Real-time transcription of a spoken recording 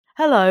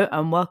Hello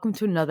and welcome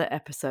to another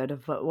episode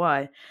of But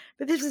Why?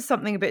 But this is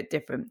something a bit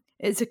different.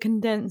 It's a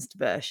condensed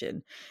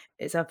version.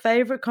 It's our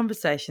favourite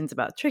conversations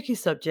about tricky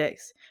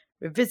subjects,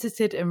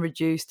 revisited and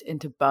reduced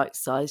into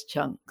bite-sized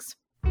chunks.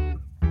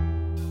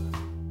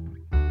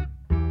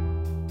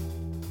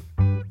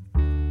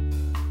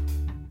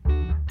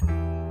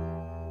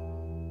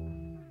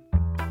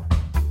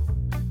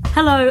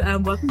 Hello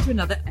and welcome to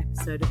another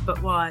episode of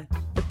But Why?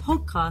 The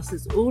podcast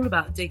is all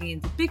about digging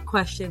into big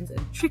questions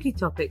and tricky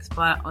topics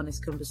via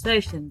honest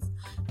conversations.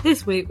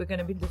 This week we're going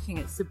to be looking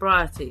at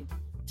sobriety.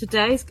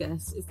 Today's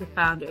guest is the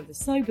founder of the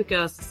Sober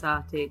Girls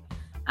Society,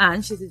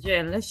 and she's a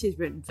journalist. She's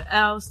written for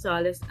Elle,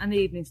 Stylist and the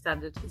Evening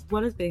Standard, as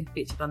well as being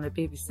featured on the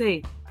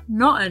BBC.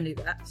 Not only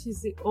that,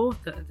 she's the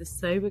author of the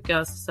Sober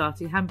Girls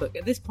Society Handbook.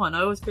 At this point,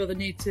 I always feel the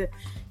need to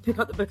pick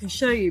up the book and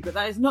show you, but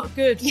that is not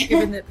good,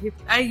 given that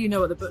people, A, you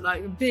know what the book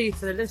like, and B,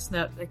 for the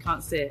listener, they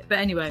can't see it. But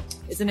anyway,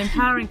 it's an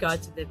empowering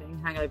guide to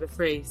living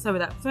hangover-free. So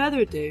without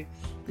further ado,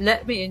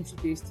 let me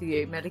introduce to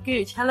you Millie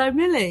Gooch. Hello,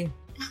 Millie.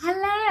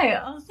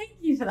 Hello. Oh, thank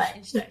you for that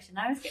introduction.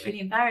 I always get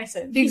really embarrassed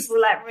when people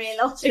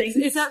reel off things.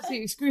 It's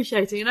absolutely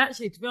excruciating. And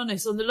actually, to be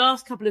honest, on the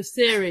last couple of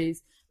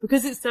series,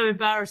 because it's so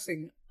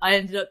embarrassing, I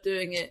ended up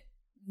doing it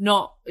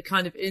not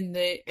kind of in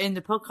the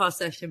podcast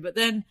session, but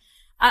then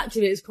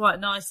actually it's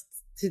quite nice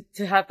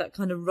to have that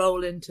kind of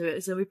roll into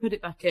it. So we put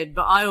it back in.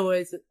 But I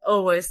always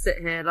sit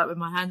here like with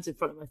my hands in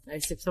front of my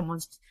face if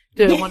someone's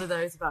doing one of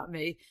those about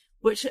me.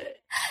 Which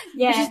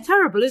is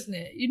terrible, isn't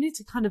it? You need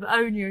to kind of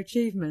own your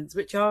achievements,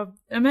 which are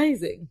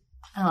amazing.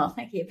 Oh,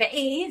 thank you. But it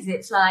is.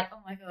 It's like,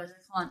 oh my God,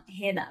 I can't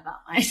hear that about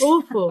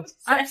myself. Awful.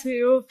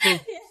 Absolutely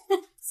awful. Yeah.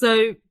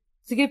 So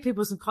to give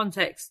people some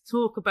context,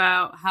 talk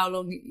about how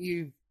long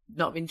you've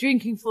not been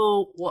drinking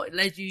for, what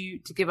led you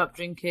to give up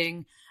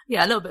drinking.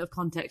 Yeah, a little bit of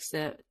context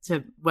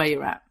to where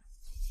you're at.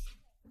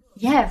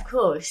 Yeah, of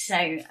course. So,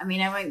 I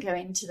mean, I won't go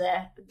into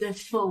the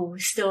full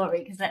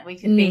story because we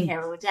could be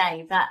here all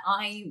day, but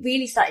I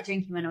really started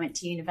drinking when I went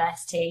to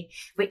university,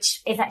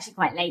 which is actually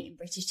quite late in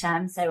British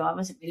terms. So I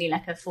wasn't really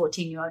like a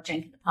 14-year-old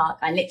drink at the park.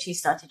 I literally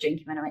started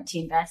drinking when I went to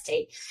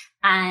university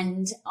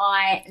and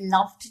I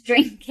loved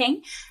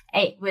drinking.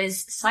 It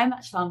was so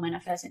much fun when I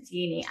first went to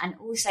uni. And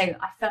also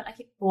I felt like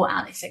it brought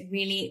out this like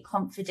really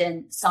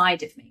confident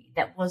side of me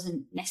that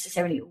wasn't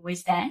necessarily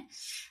always there.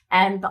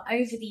 But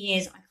over the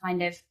years, I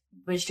kind of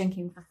was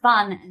drinking for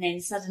fun, and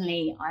then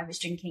suddenly I was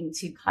drinking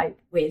to cope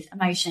with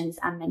emotions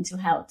and mental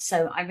health.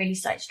 So I really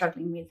started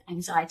struggling with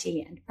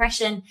anxiety and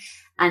depression,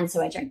 and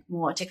so I drank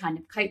more to kind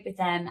of cope with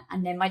them.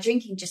 And then my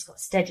drinking just got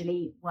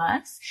steadily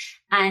worse,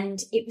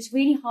 and it was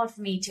really hard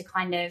for me to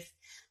kind of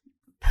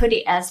put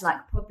it as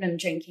like problem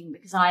drinking,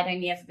 because I'd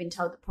only ever been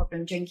told that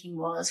problem drinking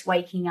was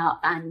waking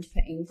up and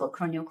putting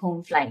vodka on your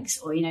cornflakes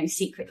or, you know,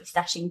 secretly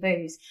stashing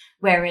booze,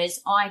 whereas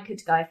I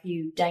could go a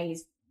few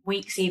days,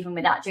 weeks even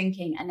without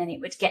drinking, and then it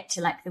would get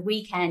to like the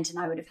weekend and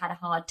I would have had a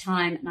hard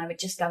time and I would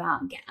just go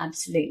out and get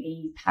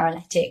absolutely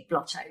paralytic,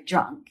 blotto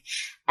drunk,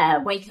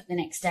 wake up the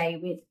next day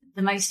with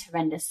the most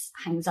horrendous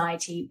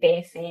anxiety,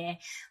 beer fear,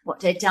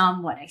 what they'd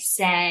done, what I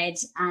said,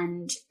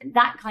 and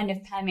that kind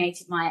of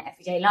permeated my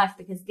everyday life,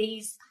 because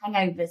these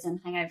hangovers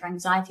and hangover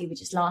anxiety were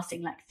just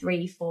lasting like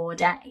 3-4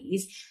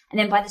 days. And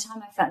then by the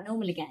time I felt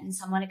normal again,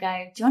 someone would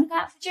go, do you want to go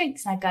out for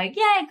drinks? And I'd go,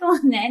 yeah, go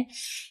on then.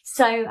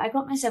 So I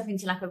got myself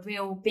into like a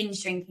real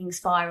binge drinking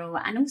spiral,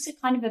 and also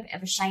kind of a bit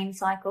of a shame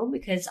cycle,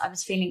 because I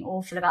was feeling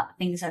awful about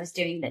the things I was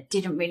doing that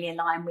didn't really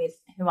align with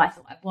who I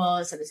thought I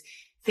was. I was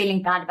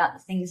feeling bad about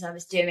the things I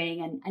was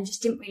doing and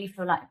just didn't really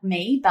feel like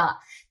me. But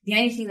the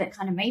only thing that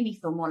kind of made me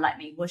feel more like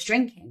me was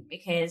drinking,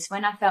 because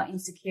when I felt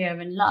insecure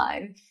and low,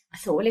 I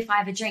thought, well, if I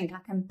have a drink,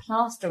 I can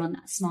plaster on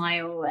that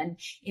smile and,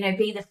 you know,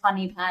 be the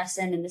funny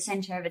person and the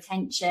center of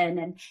attention,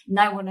 and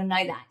no one will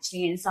know that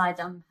actually inside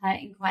I'm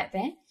hurting quite a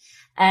bit.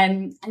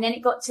 And then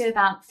it got to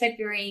about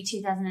February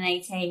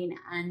 2018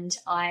 and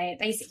I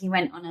basically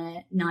went on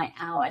a night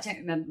out. I don't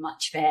remember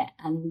much of it.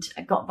 And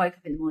I woke up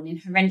in the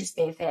morning, horrendous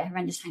beer fear,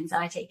 horrendous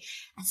anxiety,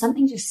 and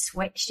something just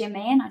switched in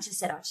me. And I just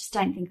said, I just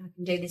don't think I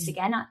can do this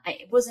again.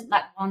 It wasn't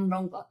like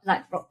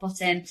like rock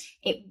bottom.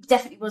 It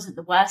definitely wasn't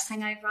the worst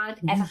hangover I'd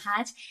ever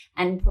had,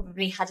 and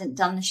probably hadn't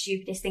done the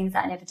stupidest things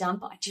that I'd ever done,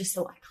 but I just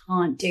thought, I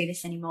can't do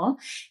this anymore.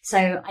 So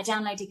I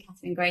downloaded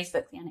Catherine Gray's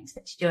book, The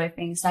Unexpected Joy of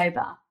Being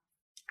Sober,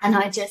 and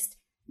I just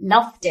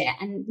loved it.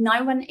 And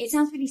no one, it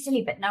sounds really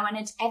silly, but no one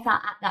had ever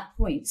at that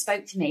point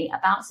spoke to me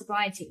about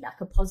sobriety like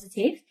a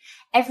positive.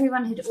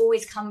 Everyone had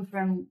always come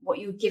from what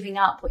you were giving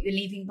up, what you're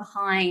leaving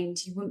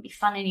behind, you wouldn't be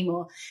fun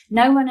anymore.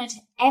 No one had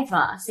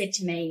ever said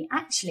to me,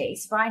 actually,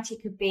 sobriety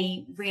could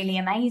be really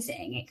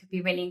amazing. It could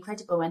be really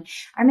incredible. And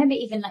I remember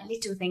even like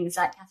little things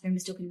like Catherine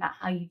was talking about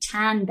how you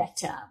tan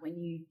better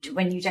when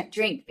you don't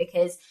drink,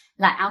 because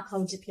like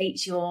alcohol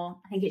depletes your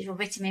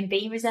vitamin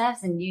B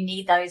reserves, and you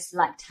need those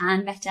like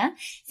tan better.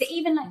 So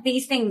even like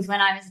these things, when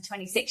I was a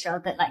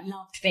 26-year-old that like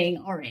loved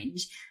being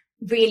orange,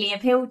 really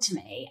appealed to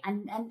me,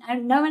 and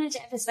no one had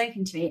ever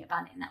spoken to me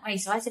about it in that way.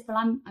 So I said, well,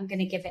 I'm going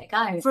to give it a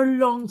go. For a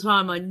long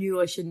time, I knew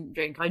I shouldn't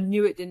drink. I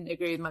knew it didn't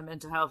agree with my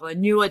mental health. I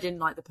knew I didn't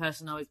like the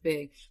person I was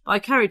being, but I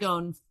carried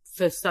on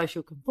for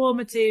social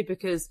conformity,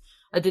 because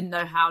I didn't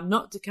know how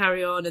not to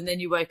carry on. And then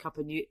you wake up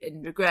and you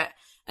in regret.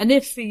 And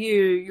if for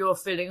you're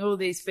feeling all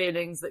these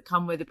feelings that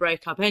come with a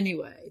breakup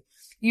anyway,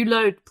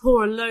 you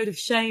pour a load of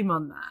shame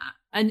on that.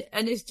 And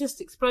it's just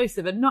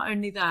explosive. And not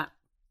only that,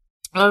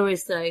 I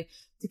always say,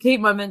 to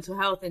keep my mental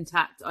health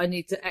intact, I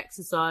need to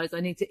exercise. I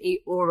need to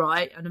eat all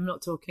right. And I'm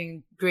not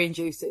talking green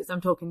juices.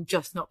 I'm talking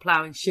just not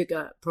ploughing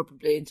sugar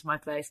probably into my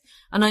face.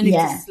 And I need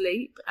to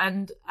sleep.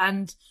 And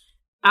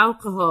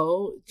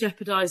alcohol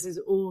jeopardizes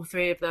all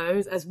three of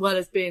those, as well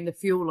as being the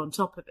fuel on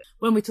top of it.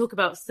 When we talk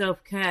about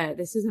self-care,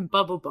 this isn't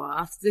bubble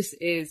baths. This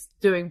is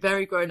doing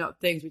very grown-up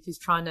things, which is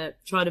trying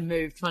to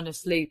move, trying to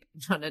sleep,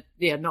 trying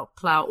to, not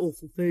plough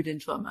awful food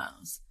into our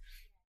mouths.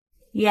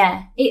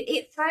 Yeah.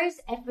 It throws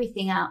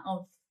everything out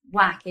of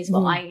whack is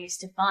what I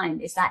used to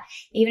find, is that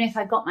even if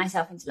I got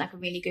myself into like a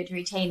really good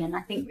routine, and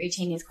I think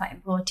routine is quite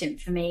important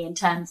for me in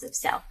terms of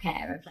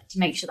self-care, of like to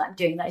make sure that I'm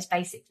doing those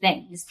basic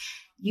things,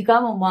 you go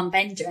on one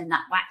bender and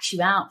that whacks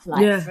you out for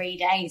like 3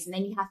 days, and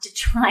then you have to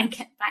try and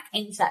get back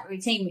into that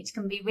routine, which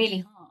can be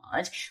really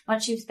hard.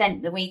 Once you've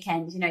spent the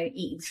weekend,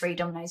 eating 3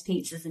 Domino's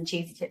pizzas and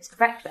cheesy chips for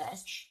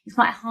breakfast, it's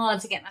quite hard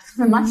to get back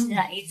on the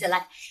Monday to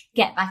like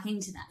get back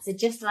into that. So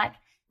just like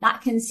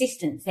that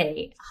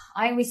consistency,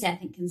 I always say I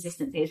think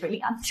consistency is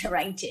really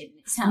underrated.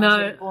 It sounds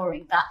really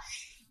boring, but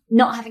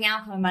not having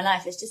alcohol in my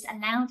life has just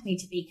allowed me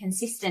to be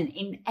consistent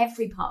in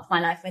every part of my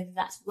life, whether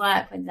that's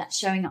work, whether that's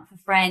showing up for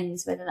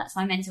friends, whether that's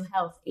my mental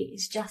health. It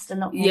is just a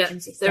lot more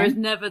consistent. There is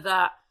never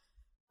that,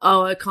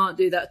 I can't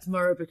do that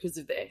tomorrow because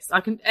of this.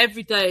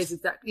 Every day is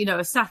exactly,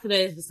 a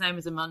Saturday is the same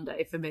as a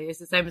Monday for me. It's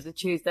the same as a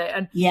Tuesday.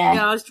 And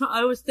I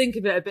always think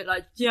of it a bit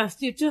like you're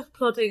just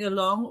plodding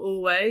along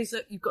always.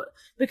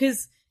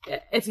 Because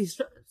if you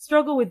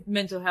struggle with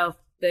mental health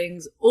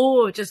things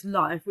or just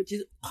life, which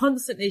is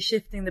constantly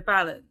shifting the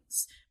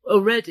balance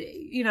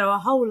already, our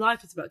whole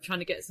life is about trying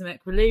to get some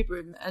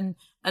equilibrium, and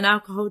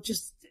alcohol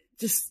just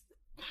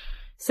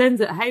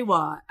sends it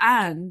haywire.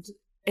 And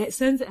it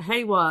sends it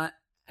haywire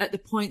at the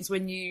points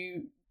when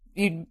you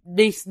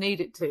least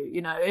need it to.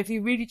 If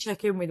you really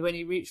check in with when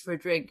you reach for a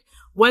drink,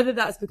 whether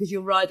that's because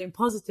you're riding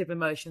positive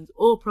emotions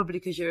or probably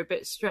because you're a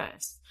bit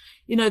stressed,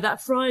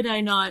 that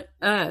Friday night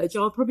urge,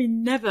 I'll probably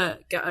never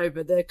get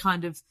over the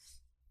kind of,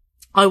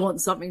 I want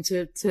something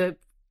to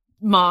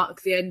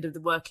mark the end of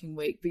the working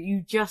week, but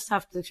you just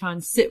have to try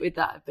and sit with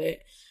that a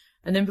bit.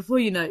 And then before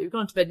you know it, you've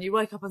gone to bed and you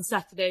wake up on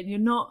Saturday and you're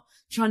not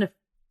trying to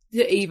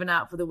even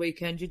out for the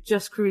weekend. You're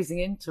just cruising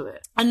into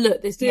it. And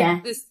look, this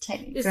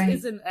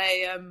isn't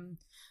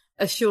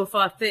a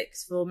surefire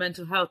fix for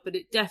mental health, but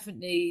it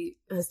definitely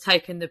has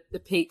taken the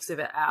peaks of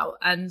it out,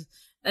 and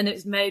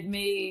it's made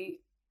me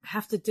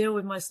have to deal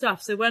with my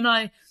stuff. So when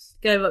I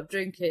gave up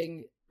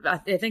drinking, I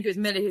think it was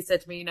Millie who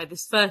said to me,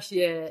 this first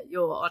year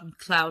you're on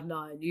cloud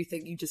 9. You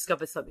think you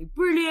discovered something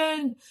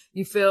brilliant.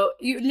 You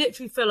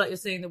literally feel like you're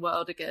seeing the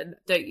world again,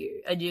 don't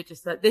you? And you're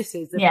just like, this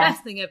is the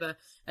best thing ever.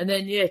 And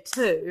then year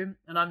 2,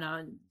 and I'm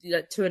now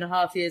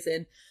 2.5 years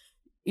in,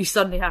 you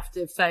suddenly have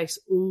to face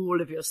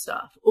all of your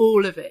stuff,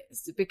 all of it,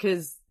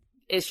 because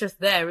it's just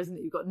there, isn't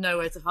it? You've got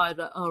nowhere to hide.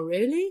 Like, oh,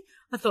 really?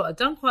 I thought I'd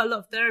done quite a lot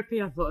of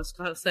therapy. I thought I was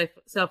kind of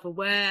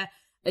self-aware,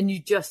 and you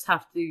just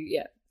have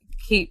to,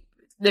 keep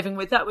living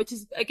with that, which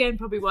is again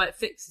probably why it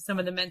fixes some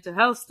of the mental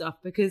health stuff,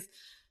 because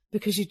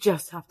you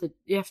just have to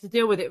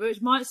deal with it,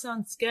 which might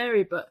sound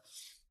scary, but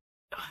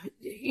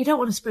you don't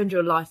want to spend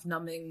your life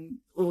numbing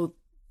all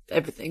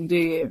everything, do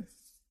you?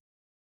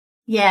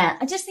 Yeah,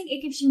 I just think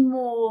it gives you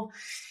more.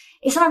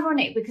 It's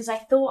ironic because I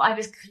thought I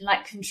was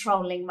like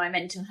controlling my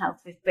mental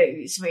health with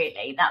booze,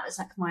 really. That was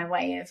like my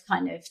way of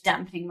kind of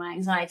dampening my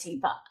anxiety.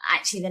 But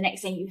actually the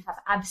next day you have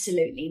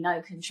absolutely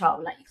no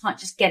control. Like you can't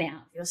just get it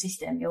out of your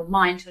system. Your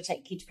mind will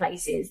take you to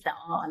places that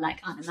are like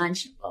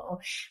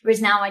unimaginable.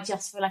 Whereas now I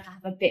just feel like I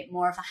have a bit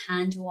more of a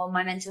handle on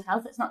my mental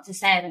health. That's not to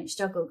say I don't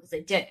struggle, because I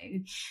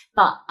do,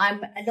 but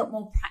I'm a lot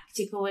more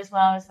practical as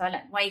well. So I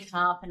like wake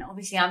up and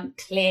obviously I'm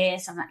clear.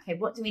 So I'm like, okay,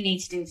 what do we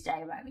need to do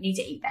today? Right. We need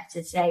to eat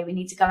better today. We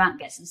need to go out and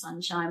get some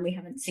sunshine. We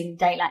haven't seen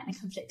daylight in a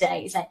couple of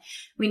days. So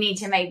we need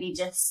to maybe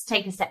just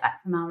take a step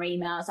back from our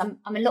emails.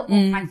 I'm a lot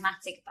more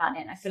pragmatic about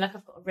it. And I feel like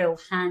I've got a real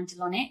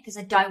handle on it, because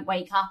I don't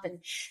wake up and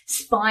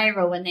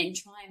spiral and then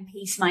try and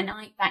piece my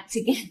night back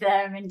together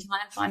and try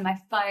and find my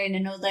phone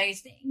and all those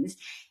things.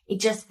 It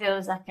just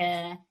feels like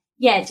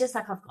just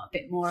like I've got a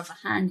bit more of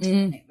a handle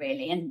on it,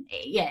 really. And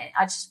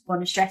I just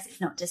want to stress, it's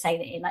not to say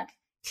that it like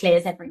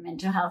clears every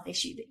mental health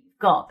issue that you've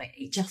got, but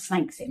it just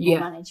makes it more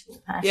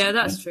manageable personally. Yeah,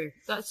 that's true.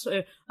 That's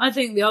true. I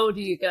think the older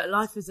you get,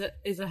 life is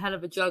a hell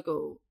of a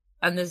juggle,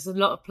 and there's a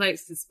lot of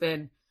plates to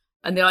spin,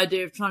 and the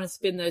idea of trying to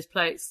spin those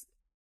plates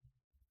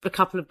a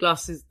couple of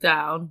glasses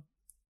down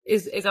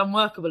is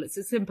unworkable. It's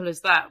as simple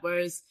as that.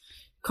 Whereas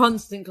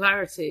constant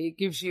clarity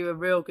gives you a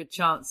real good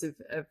chance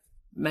of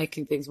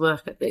making things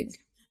work, I think.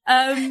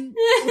 Well,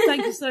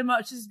 thank you so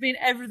much. This has been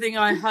everything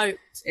I hoped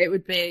it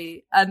would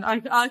be, and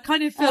I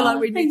kind of feel like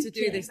we need to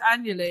do this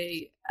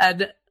annually.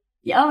 And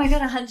oh my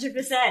god,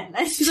 100%.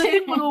 Let's do it. I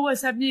think we'll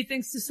always have new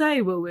things to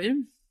say, will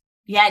we?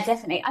 Yeah,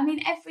 definitely. I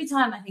mean, every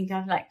time I think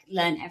I've like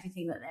learned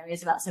everything that there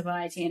is about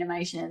sobriety and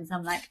emotions,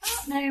 I'm like,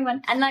 oh no.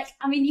 And like,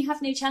 I mean, you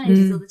have new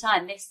challenges all the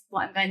time.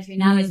 What I'm going through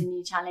now is a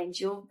new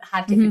challenge. You'll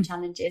have different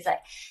challenges. Like,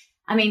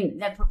 I mean,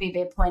 there'll probably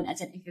be a point, I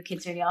don't know if your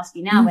kids really ask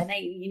you now, where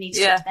you need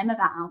to talk to them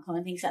about alcohol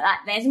and things like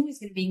that. There's always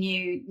going to be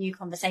new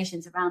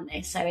conversations around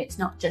this. So it's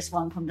not just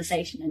one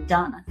conversation and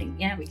done. I think,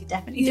 we could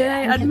definitely do it.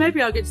 And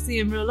maybe I'll get to see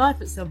you in real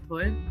life at some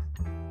point.